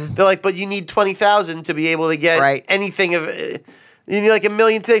tickets. They're like, but you need 20,000 to be able to get anything of. You need like 1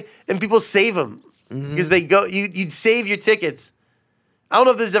 million tickets, and people save them because they go. You'd save your tickets. I don't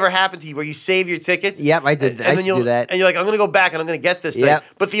know if this has ever happened to you where you save your tickets. Yep, I did. I used to do that. And you're like, I'm going to go back and I'm going to get this thing.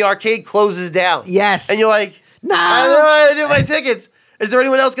 But the arcade closes down. Yes. And you're like, no. I don't know what to do with my tickets. Is there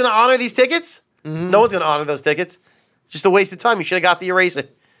anyone else going to honor these tickets? No one's going to honor those tickets. Just a waste of time. You should have got the eraser.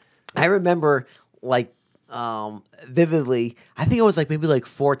 I remember, like, vividly, I think it was like maybe like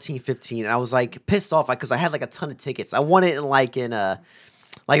 14, 15. And I was like pissed off because I had like a ton of tickets. I won it in like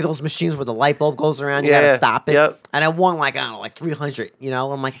those machines where the light bulb goes around, you gotta stop it. Yep. And I won like, I don't know, like 300, you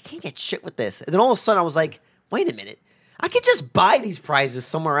know? I'm like, I can't get shit with this. And then all of a sudden I was like, wait a minute. I could just buy these prizes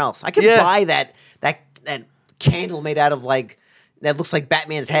somewhere else. I could buy that candle made out of like, that looks like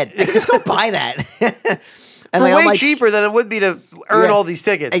Batman's head. I could just go buy that. And for way cheaper than it would be to earn all these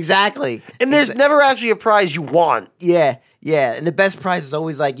tickets. Exactly. And there's never actually a prize you want. Yeah, yeah. And the best prize is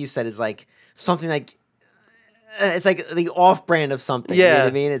always, like you said, is like something like, it's like the off-brand of something. Yeah. You know what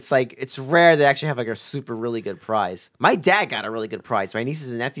I mean? It's like, it's rare to actually have like a super really good prize. My dad got a really good prize. My nieces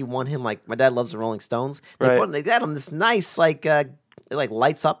and nephew won him, like, my dad loves the Rolling Stones. They got him this nice, like, it like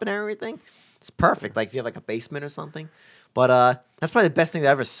lights up and everything. It's perfect. Like if you have like a basement or something. But that's probably the best thing I've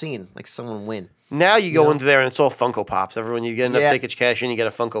ever seen, like someone win. Now you go into there and it's all Funko Pops. Everyone, you get enough tickets cash in, you get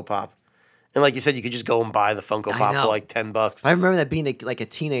a Funko Pop. And like you said, you could just go and buy the Funko Pop for like $10. I remember that being like a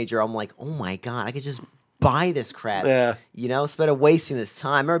teenager. I'm like, oh my God, I could just buy this crap. Yeah. You know, instead of wasting this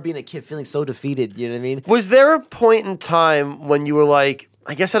time. I remember being a kid feeling so defeated. You know what I mean? Was there a point in time when you were like,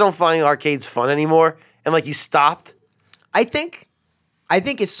 I guess I don't find arcades fun anymore? And like you stopped? I think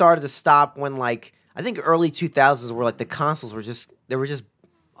it started to stop when like, I think early 2000s where like the consoles were just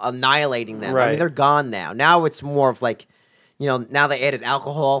annihilating them. Right. I mean, they're gone now. Now it's more of like, you know, now they added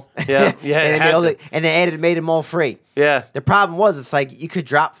alcohol. Yeah, and they made them all free. Yeah. The problem was, it's like you could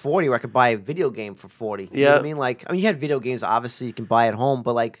drop 40 or I could buy a video game for 40. You know what I mean? Like, I mean, you had video games, obviously, you can buy at home,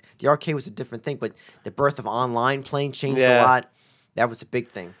 but like the arcade was a different thing. But the birth of online playing changed a lot. That was a big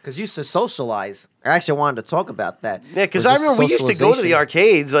thing. Because you used to socialize. I actually wanted to talk about that. Yeah, because I remember we used to go to the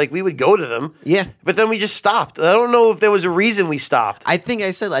arcades. Like, we would go to them. Yeah. But then we just stopped. I don't know if there was a reason we stopped. I think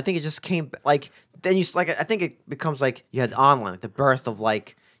it just came, like, then you, like, I think it becomes, like, you had online, like, the birth of,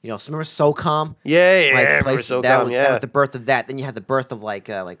 like, you know, remember SOCOM? Yeah, like, remember SOCOM, that was the birth of that. Then you had the birth of, like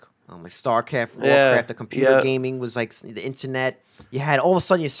StarCraft, Warcraft, the computer gaming was, like, the internet. You had, all of a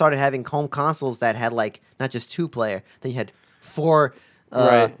sudden, you started having home consoles that had, like, not just 2-player. Then you had 4...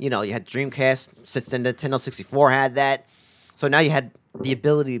 You know, you had Dreamcast, Nintendo 64 had that. So now you had the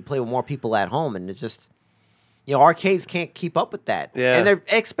ability to play with more people at home, and it just, you know, arcades can't keep up with that. Yeah. And they're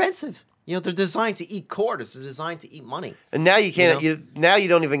expensive. You know, they're designed to eat quarters. They're designed to eat money. And now you can't. Now you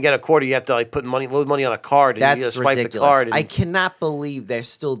don't even get a quarter. You have to like load money on a card, and you swipe ridiculous. The card. I cannot believe they're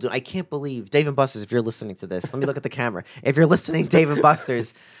still doing. I can't believe Dave & Buster's. If you're listening to this, let me look at the camera. If you're listening, Dave &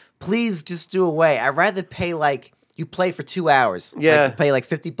 Buster's, please just do away. I'd rather pay like. You play for 2 hours. Yeah. Like you pay like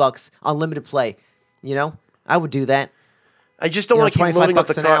 $50, unlimited play. You know? I would do that. I just don't want to keep loading up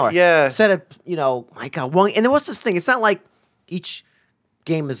the card. Yeah. Instead of, you know, my God. One, and then what's this thing? It's not like each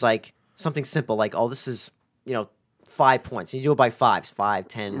game is like something simple. Like, oh, this is, you know, 5 points. You do it by 5s. 5,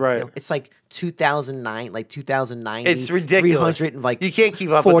 10. Right. You know, it's like 2009, like 2090. It's ridiculous. 300 and like you can't keep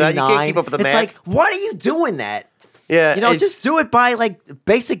up with that. You can't keep up with the math. It's like, why are you doing that? Yeah, you know, just do it by like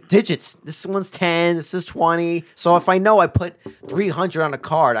basic digits. This one's 10, this is 20. So if I know I put 300 on a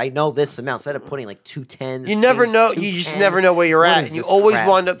card, I know this amount instead of putting like 210. You never know. You just never know where you're at, and you always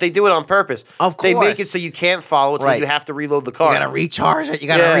wind up. They do it on purpose. Of course, they make it so you can't follow it, so you have to reload the card. You gotta recharge it. You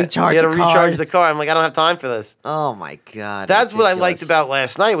gotta recharge. You gotta recharge the card. I'm like, I don't have time for this. Oh my God, that's what I liked about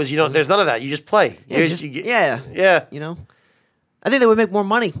last night. Was there's none of that. You just play. Yeah. You know, I think they would make more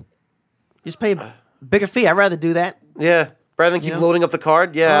money. Just pay a bigger fee. I'd rather do that. Yeah. Rather than keep loading up the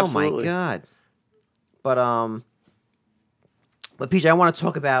card? Yeah, absolutely. Oh, my God. But PJ, I want to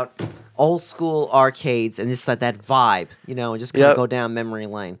talk about old school arcades and just that vibe, you know, and just kind of go down memory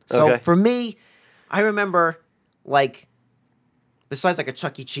lane. So for me, I remember, like, besides like a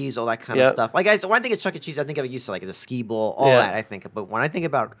Chuck E. Cheese, all that kind of stuff. Like, when I think of Chuck E. Cheese, I think of used to like the skee ball, all that I think of. But when I think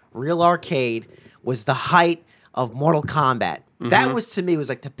about real arcade, was the height of Mortal Kombat. That was, to me, was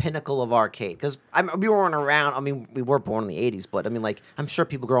like the pinnacle of arcade. Because we weren't around. I mean, we were born in the 80s, but I mean, like, I'm sure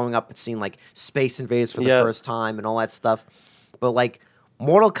people growing up had seen like Space Invaders for the first time and all that stuff. But like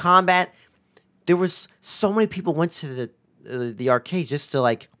Mortal Kombat, there was so many people went to the arcades just to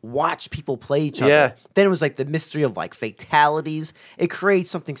like watch people play each other. Yeah. Then it was like the mystery of like fatalities. It creates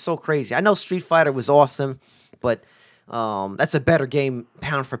something so crazy. I know Street Fighter was awesome, but that's a better game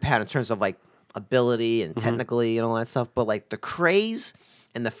pound for pound in terms of like ability and technically and all that stuff. But like the craze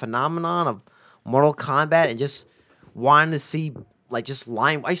and the phenomenon of Mortal Kombat and just wanting to see like just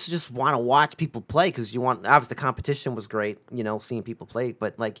line. I used to just want to watch people play because obviously the competition was great, seeing people play.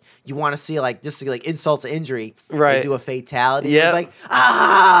 But like you want to see like just to, like insult to injury, right? Do a fatality. Yeah, it's like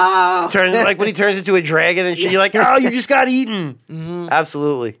like when he turns into a dragon and shit. You're like, oh, you just got eaten.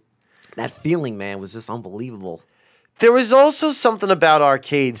 Absolutely. That feeling, man, was just unbelievable. There was also something about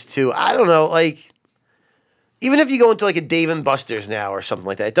arcades too. I don't know, like even if you go into like a Dave and Buster's now or something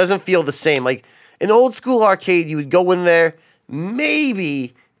like that, it doesn't feel the same. Like an old school arcade, you would go in there.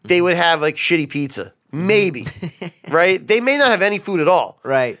 Maybe they would have like shitty pizza. Maybe. Right? They may not have any food at all.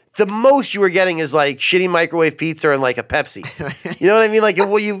 Right. The most you were getting is like shitty microwave pizza and like a Pepsi. You know what I mean? Like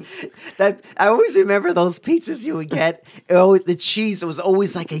I always remember those pizzas you would get. The cheese was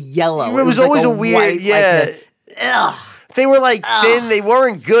always like a yellow. It was always like a weird, white, yeah. Ugh. They were like thin. They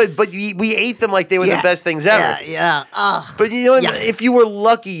weren't good, but we ate them like they were the best things ever. Yeah. But you know what I mean? If you were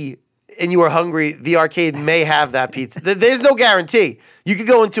lucky and you were hungry, the arcade may have that pizza. There's no guarantee. You could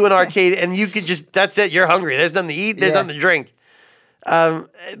go into an arcade and you could that's it. You're hungry. There's nothing to eat. There's nothing to drink. But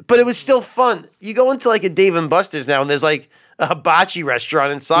it was still fun. You go into like a Dave and Buster's now and there's like a hibachi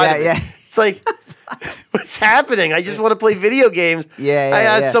restaurant inside of it. It's like, what's happening? I just want to play video games. I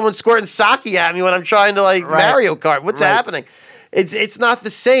had someone squirting sake at me when I'm trying to like Mario Kart. What's happening? It's not the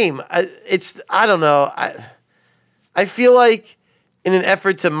same. I don't know. I feel like in an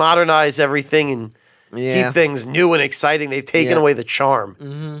effort to modernize everything and keep things new and exciting, they've taken away the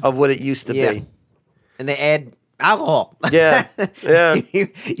charm of what it used to be. And they add alcohol. Yeah.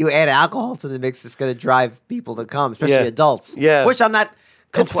 You add alcohol to the mix, it's going to drive people to come, especially adults. Yeah. Which I'm not.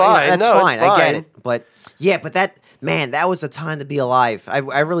 It's fine. That's fine. I get it. But that was a time to be alive.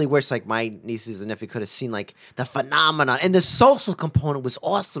 I really wish like my nieces and nephew could have seen like the phenomenon, and the social component was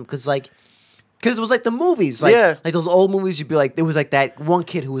awesome because it was like the movies, like those old movies. You'd be like, there was like that one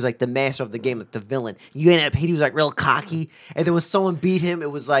kid who was like the master of the game, like the villain. You ended up, he was like real cocky, and there was someone beat him.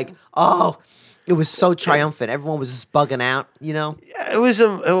 It was like, it was so triumphant. Everyone was just bugging out, It was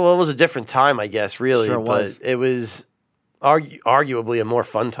a different time, I guess. Really, sure was. But it was arguably a more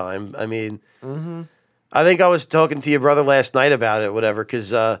fun time. I mean, I think I was talking to your brother last night about it, whatever,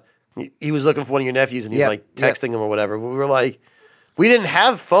 because he was looking for one of your nephews and he was like texting him or whatever. We were like, we didn't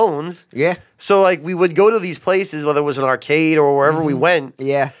have phones. Yeah. So like we would go to these places, whether it was an arcade or wherever we went.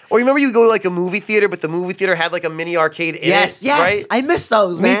 Yeah. Or you remember you go to like a movie theater, but the movie theater had like a mini arcade in it, right? I miss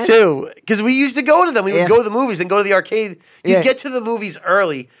those, man. Me too. Because we used to go to them. We would go to the movies and go to the arcade. You'd get to the movies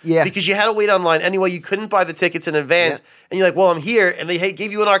early because you had to wait online. Anyway, you couldn't buy the tickets in advance. And you're like, well, I'm here. And they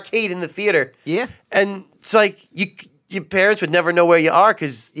gave you an arcade in the theater. Yeah. And it's like your parents would never know where you are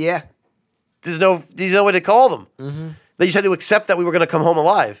because there's no way to call them. They just had to accept that we were going to come home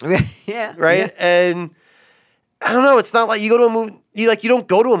alive. Yeah. Right? Yeah. And I don't know. It's not like you go to a movie. You don't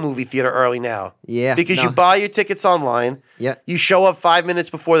go to a movie theater early now. Yeah. Because you buy your tickets online. Yeah. You show up 5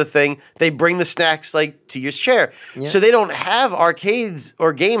 minutes before the thing. They bring the snacks like to your chair. Yeah. So they don't have arcades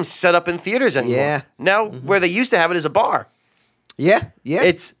or games set up in theaters anymore. Yeah. Now where they used to have it is a bar. Yeah.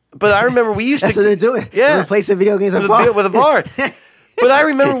 Yeah. But I remember we used That's to. what they're doing. Yeah. They're replacing video games with a bar. But I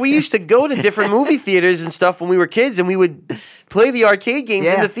remember we used to go to different movie theaters and stuff when we were kids, and we would play the arcade games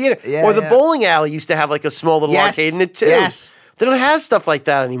in the theater. Yeah, or the bowling alley used to have like a small little arcade in it too. Yes. They don't have stuff like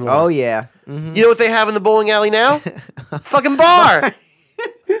that anymore. Oh, yeah. Mm-hmm. You know what they have in the bowling alley now? Fucking bar.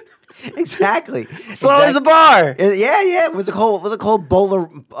 Exactly. So it's a bar. Yeah. What's it called? Bowler.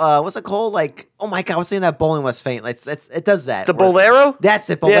 What's it called? Like, oh my God, I was saying that bowling was faint. Like, it does that. The Bolero? That's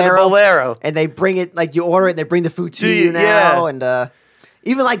it. Bolero. Yeah, the Bolero. And they bring it, like, you order it and they bring the food to you now. And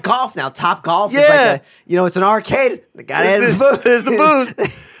even like golf now. Top Golf is like it's an arcade. They gotta add the booze. There's the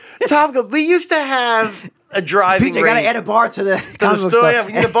booze. Top Golf. We used to have a driving range. You gotta add a bar to the store. Yeah,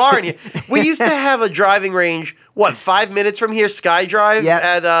 we need a bar in here. We used to have a driving range. 5 minutes from here? Sky Drive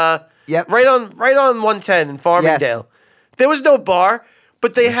at right on 110 in Farmingdale. Yes. There was no bar,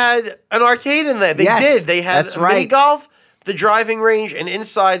 but they had an arcade in there. They did. They had mini golf, the driving range, and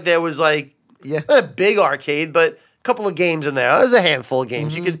inside there was like not a big arcade, but a couple of games in there. There was a handful of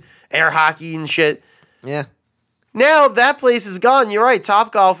games. You could air hockey and shit. Yeah. Now that place is gone. You're right.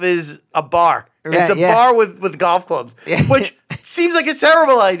 Top Golf is a bar. It's a bar with golf clubs, which seems like a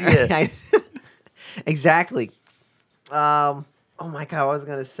terrible idea. Exactly. Oh my God, what was I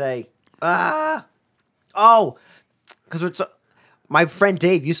going to say? Because my friend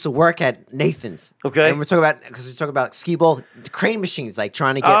Dave used to work at Nathan's. Okay. And we're talking about skee ball crane machines, like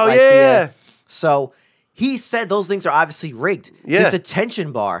trying to get so he said those things are obviously rigged. Yeah. There's a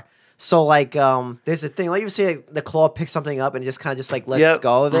tension bar. So there's a thing, like you see the claw pick something up and just kind of just like lets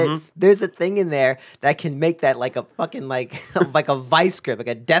go of it. There's a thing in there that can make that like a fucking like a vice grip, like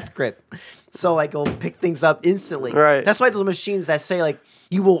a death grip. So it'll pick things up instantly. Right. That's why those machines that say like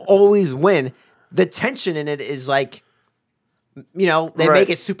you will always win, the tension in it is like, they make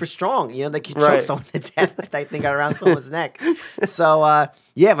it super strong. They can choke someone to death with that thing around someone's neck. So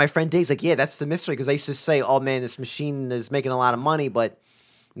my friend Dave's like, that's the mystery, because I used to say, oh man, this machine is making a lot of money, but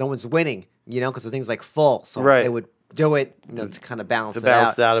no one's winning, because the thing's like full. So they would do it, to kind of balance it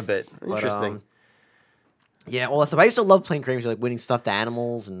out a bit. Interesting. All that stuff. I used to love playing games like winning stuffed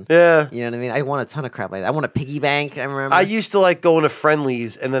animals and you know what I mean. I won a ton of crap like that. I won a piggy bank. I remember. I used to like going to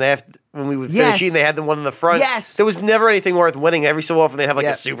friendlies, and then after when we would finish eating, they had the one in the front. Yes. There was never anything worth winning. Every so often they'd have like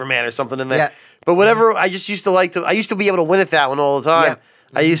a Superman or something in there. Yeah. But whatever, I just used to like to. I used to be able to win at that one all the time.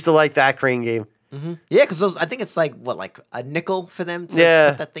 Yeah. I used to like that crane game. Mm-hmm. Yeah, because those, I think it's like a nickel for them to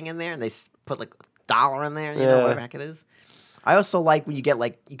put that thing in there, and they put like $1 in there, whatever the heck it is. I also like when you get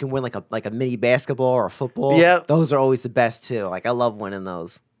you can win like a mini basketball or a football. Yeah, those are always the best too. Like I love winning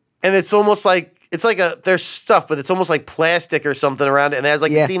those. And it's almost like there's stuff, but it's almost like plastic or something around it, and it has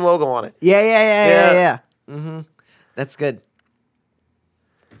like the team logo on it. Yeah. Mm-hmm. That's good.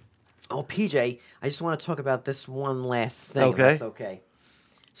 Oh, PJ, I just want to talk about this one last thing. Okay. That's okay.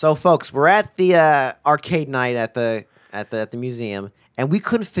 So, folks, we're at the arcade night at the museum, and we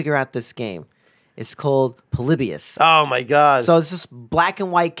couldn't figure out this game. It's called Polybius. Oh my God! So it's this black and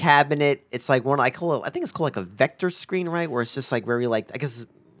white cabinet. It's like I think it's called like a vector screen, right? Where it's just like very I guess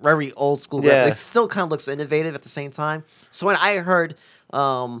very old school. Yeah. But it still kind of looks innovative at the same time. So when I heard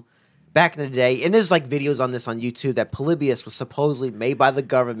back in the day, and there's like videos on this on YouTube, that Polybius was supposedly made by the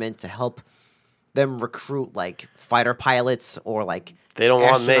government to help them recruit like fighter pilots or like they don't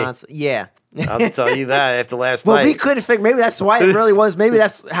astronauts. Want me. Yeah. I'll tell you that after last night. Well, we couldn't figure. Maybe that's why it really was. Maybe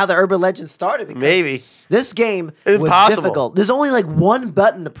that's how the urban legend started. Because maybe this game was difficult. There's only like one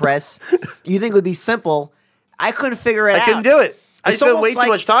button to press. You think it would be simple? I couldn't figure it out. I couldn't do it. I spent way too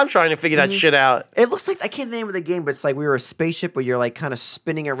much time trying to figure that shit out. It looks like I can't name the game, but it's like we were a spaceship where you're like kind of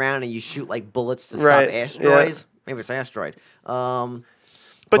spinning around and you shoot like bullets to stop asteroids. Yeah. Maybe it's an asteroid.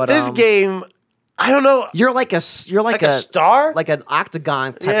 But this game. I don't know. You're like a star, like an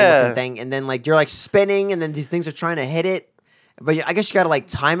octagon type of looking thing, and then like you're like spinning, and then these things are trying to hit it. But I guess you got to like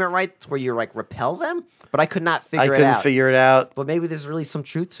time it right to where you like repel them. But I could not figure it out. I couldn't figure it out. But maybe there's really some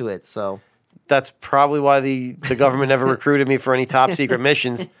truth to it. So that's probably why the government never recruited me for any top secret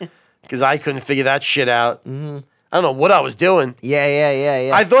missions, because I couldn't figure that shit out. Mm-hmm. I don't know what I was doing.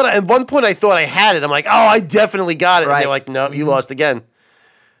 Yeah. I thought at one point I thought I had it. I'm like, oh, I definitely got it. Right. And they're like, no, you lost again.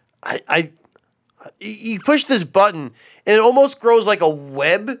 You push this button, and it almost grows like a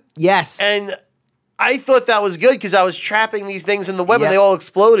web. Yes. And I thought that was good because I was trapping these things in the web, and they all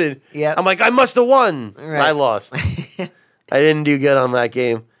exploded. Yeah. I'm like, I must have won. Right. I lost. I didn't do good on that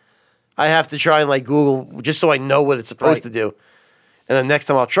game. I have to try and like Google just so I know what it's supposed to do. And then next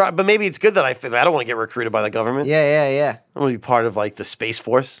time I'll try. But maybe it's good that I don't want to get recruited by the government. Yeah. I want to be part of like the Space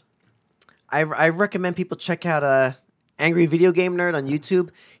Force. I recommend people check out Angry Video Game Nerd on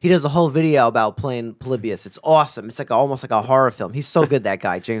YouTube. He does a whole video about playing Polybius. It's awesome. It's like almost like a horror film. He's so good, that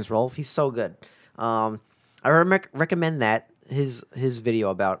guy, James Rolfe. He's so good. I recommend that, his video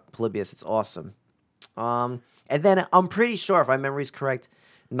about Polybius. It's awesome. And then I'm pretty sure, if my memory's correct,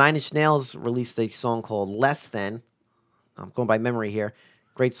 Nine Inch Nails released a song called Less Than. I'm going by memory here.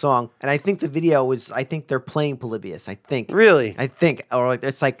 Great song. And I think the video they're playing Polybius. I think. Really? I think. Or like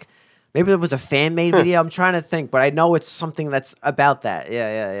it's like, maybe it was a fan-made video. I'm trying to think, but I know it's something that's about that.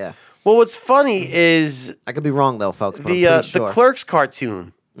 Yeah. Well, what's funny is I could be wrong though, folks. But the Clerks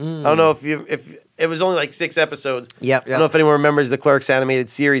cartoon. I don't know if it was only like 6 episodes. Yep. I don't know if anyone remembers the Clerks animated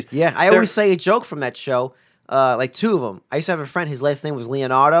series. Yeah, I always say a joke from that show. Like 2 of them. I used to have a friend. His last name was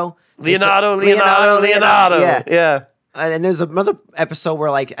Leonardo. Leonardo. Yeah. And there's another episode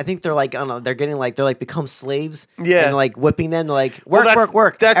where like I think they're like I don't know, they're getting like they're like become slaves. Yeah. And like whipping them. They're like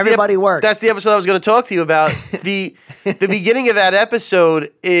work. Everybody work. That's the episode I was going to talk to you about. the beginning of that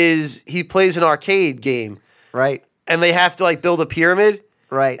episode is he plays an arcade game. Right. And they have to like build a pyramid.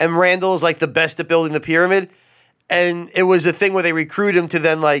 Right. And Randall is like the best at building the pyramid. And it was a thing where they recruit him to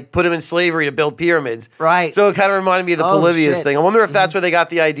then like put him in slavery to build pyramids. Right. So it kind of reminded me of the Polybius thing. I wonder if that's where they got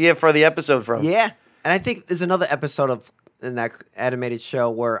the idea for the episode from. Yeah. And I think there's another episode in that animated show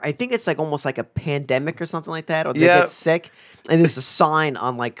where I think it's like almost like a pandemic or something like that, or they get sick, and there's a sign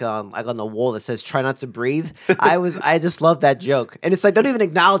on like on the wall that says "Try not to breathe." I just love that joke, and it's like don't even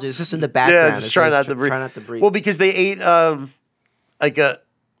acknowledge it; it's just in the background. Yeah, just try not to breathe. Try not to breathe. Well, because they ate like a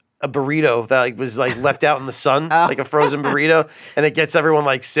burrito that like, was like left out in the sun, like a frozen burrito, and it gets everyone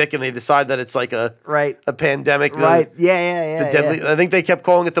like sick, and they decide that it's like a pandemic. Right. Yeah. The deadly. I think they kept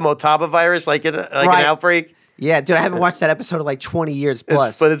calling it the Motaba virus, like an outbreak. Yeah, dude, I haven't watched that episode in like 20 years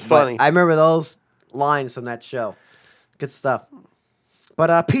plus. But it's funny. I remember those lines from that show. Good stuff. But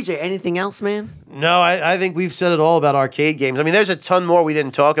PJ, anything else, man? No, I think we've said it all about arcade games. I mean, there's a ton more we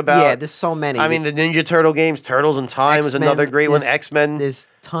didn't talk about. Yeah, there's so many. I mean, the Ninja Turtle games, Turtles in Time is another great one. X-Men. There's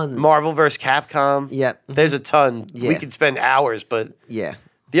tons. Marvel vs. Capcom. Yeah. There's a ton. Yeah. We could spend hours, but yeah.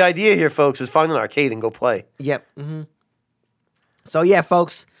 The idea here, folks, is find an arcade and go play. Yep. Mm-hmm. So, yeah,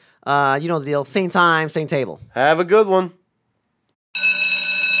 folks, you know the deal. Same time, same table. Have a good one.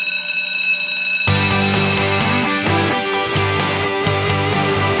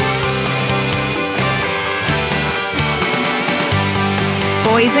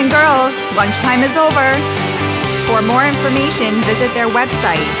 Boys and girls, lunchtime is over. For more information, visit their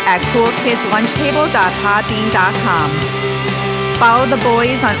website at coolkidslunchtable.podbean.com. Follow the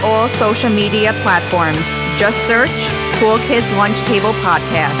boys on all social media platforms. Just search Cool Kids Lunch Table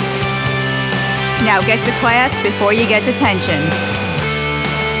Podcast. Now get to class before you get detention.